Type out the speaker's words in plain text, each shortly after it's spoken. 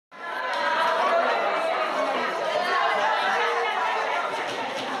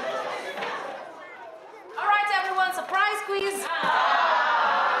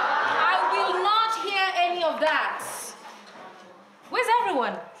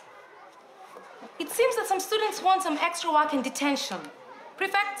some students want some extra work in detention.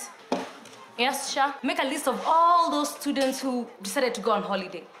 Prefect? Yes, Sha? Make a list of all those students who decided to go on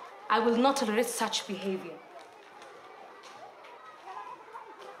holiday. I will not tolerate such behavior.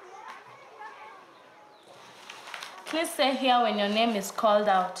 Please stay here when your name is called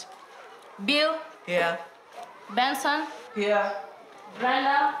out. Bill? Here. Benson? Here.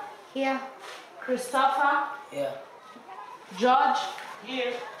 Brenda? Here. Christopher? Here. George?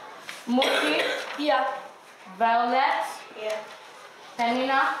 Here. Mookie? Here. Violet? Here.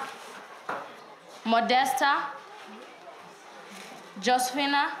 Penina? Modesta?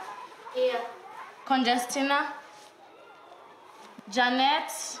 Josephina? Here. Congestina?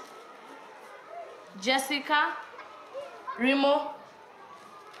 Janet? Jessica? Remo?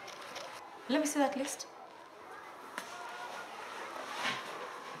 Let me see that list.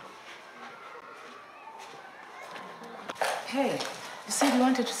 Hey, you said you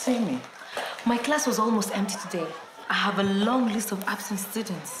wanted to see me. My class was almost empty today. I have a long list of absent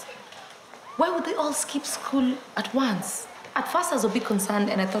students. Why would they all skip school at once? At first I was a bit concerned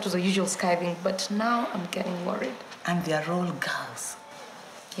and I thought it was a usual skiving, but now I'm getting worried. And they're all girls.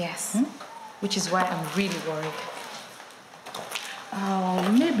 Yes, which is why I'm really worried.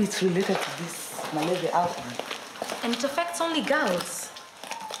 Maybe it's related to this malaria outbreak. And it affects only girls.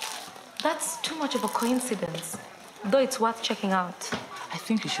 That's too much of a coincidence, though it's worth checking out. I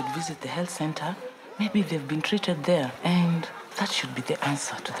think you should visit the health center. Maybe they've been treated there, and that should be the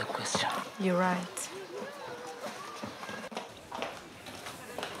answer to the question. You're right.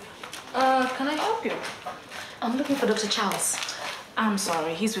 Can I help you? I'm looking for Dr. Charles. I'm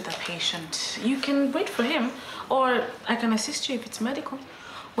sorry, he's with a patient. You can wait for him, or I can assist you if it's medical.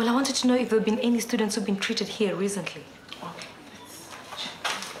 Well, I wanted to know if there have been any students who've been treated here recently. Okay, let's check.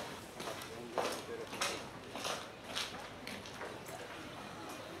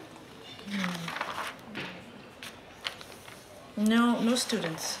 No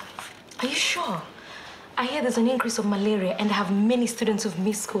students. Are you sure? I hear there's an increase of malaria and I have many students who've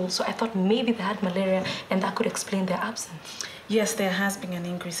missed school, so I thought maybe they had malaria and that could explain their absence. Yes, there has been an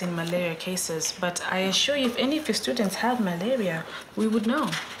increase in malaria cases, but I assure you, if any of your students have malaria, we would know.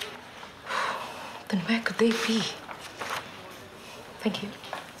 Then where could they be? Thank you.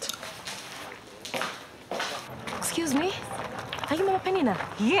 Excuse me? Are you Mama Penina?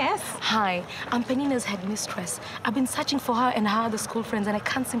 Yes. Hi, I'm Penina's headmistress. I've been searching for her and her other school friends and I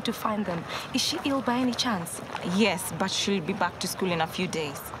can't seem to find them. Is she ill by any chance? Yes, but she'll be back to school in a few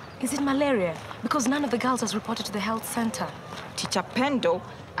days. Is it malaria? Because none of the girls has reported to the health center. Teacher Pendo,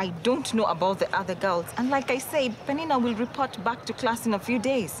 I don't know about the other girls. And like I said, Penina will report back to class in a few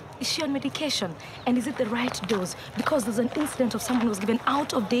days. Is she on medication? And is it the right dose? Because there's an incident of someone who was given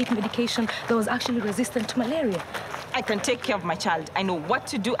out-of-date medication that was actually resistant to malaria. I can take care of my child. I know what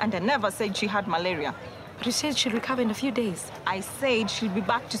to do, and I never said she had malaria. But you said she'll recover in a few days. I said she'll be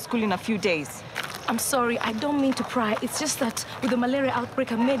back to school in a few days. I'm sorry, I don't mean to pry. It's just that with the malaria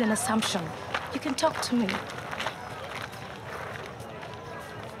outbreak, I made an assumption. You can talk to me.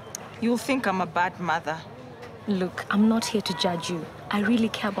 You'll think I'm a bad mother. Look, I'm not here to judge you. I really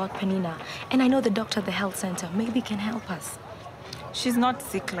care about Penina. And I know the doctor at the health center. Maybe he can help us. She's not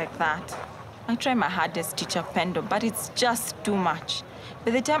sick like that. I try my hardest, Teacher Pendo, but it's just too much.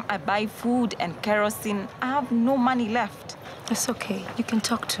 By the time I buy food and kerosene, I have no money left. It's okay. You can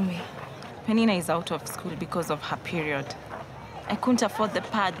talk to me. Penina is out of school because of her period. I couldn't afford the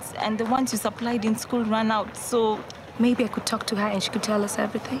pads, and the ones you supplied in school ran out, so... Maybe I could talk to her and she could tell us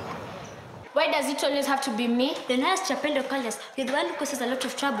everything. Why does it always have to be me? The nurse Chapendo called us. You're the one who causes a lot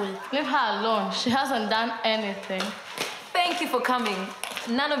of trouble. Leave her alone. She hasn't done anything. Thank you for coming.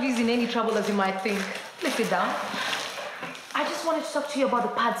 None of you is in any trouble as you might think. Please sit down. I just wanted to talk to you about the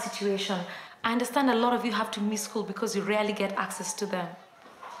pad situation. I understand a lot of you have to miss school because you rarely get access to them.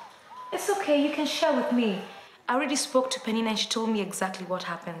 It's okay, you can share with me. I already spoke to Penina and she told me exactly what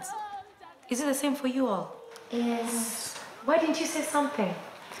happens. Is it the same for you all? Yes. Why didn't you say something?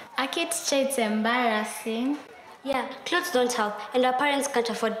 Our kids' chair, it's embarrassing. Yeah, clothes don't help, and our parents can't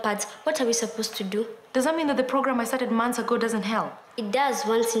afford pads. What are we supposed to do? Does that mean that the program I started months ago doesn't help? It does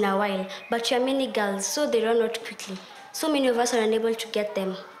once in a while, but we are many girls, so they run out quickly. So many of us are unable to get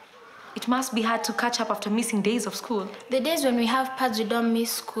them. It must be hard to catch up after missing days of school. The days when we have pads, we don't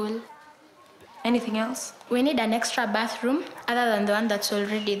miss school. Anything else? We need an extra bathroom other than the one that's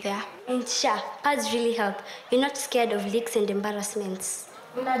already there. And sure, pads really help. You're not scared of leaks and embarrassments.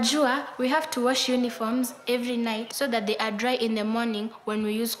 Unajua, we have to wash uniforms every night so that they are dry in the morning when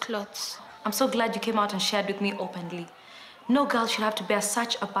we use clothes. I'm so glad you came out and shared with me openly. No girl should have to bear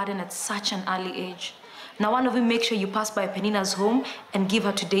such a burden at such an early age. Now, one of you make sure you pass by Penina's home and give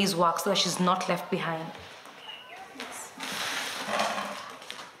her today's work so that she's not left behind. Yes.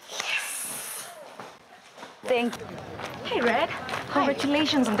 Thank you. Hey, Red.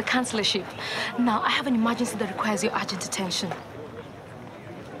 Congratulations on the consularship. Now, I have an emergency that requires your urgent attention.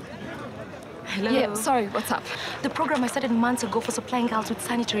 Hello? Yeah, sorry, what's up? The program I started months ago for supplying girls with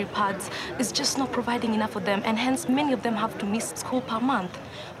sanitary pads is just not providing enough for them, and hence many of them have to miss school per month.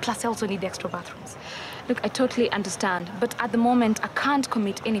 Plus, I also need extra bathrooms. Look, I totally understand, but at the moment, I can't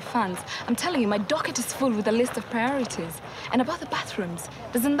commit any funds. I'm telling you, my docket is full with a list of priorities. And about the bathrooms,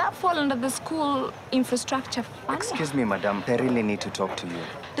 doesn't that fall under the school infrastructure fund? Excuse me, madam, I really need to talk to you.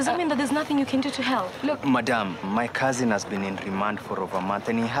 Does that mean that there's nothing you can do to help? Look, Madam, my cousin has been in remand for over a month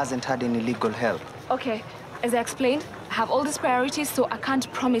and he hasn't had any legal help. okay, as I explained, I have all these priorities, so I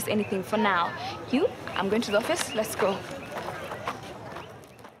can't promise anything for now. I'm going to the office, let's go.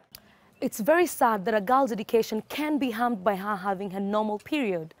 It's very sad that a girl's education can be harmed by her having her normal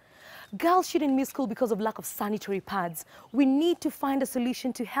period. Girls shouldn't miss school because of lack of sanitary pads. We need to find a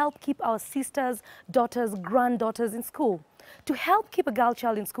solution to help keep our sisters, daughters, granddaughters in school. To help keep a girl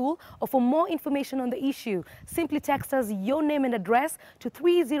child in school or for more information on the issue, simply text us your name and address to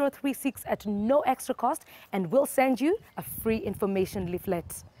 3036 at no extra cost and we'll send you a free information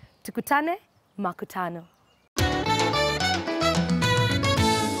leaflet. Tukutane, Makutano.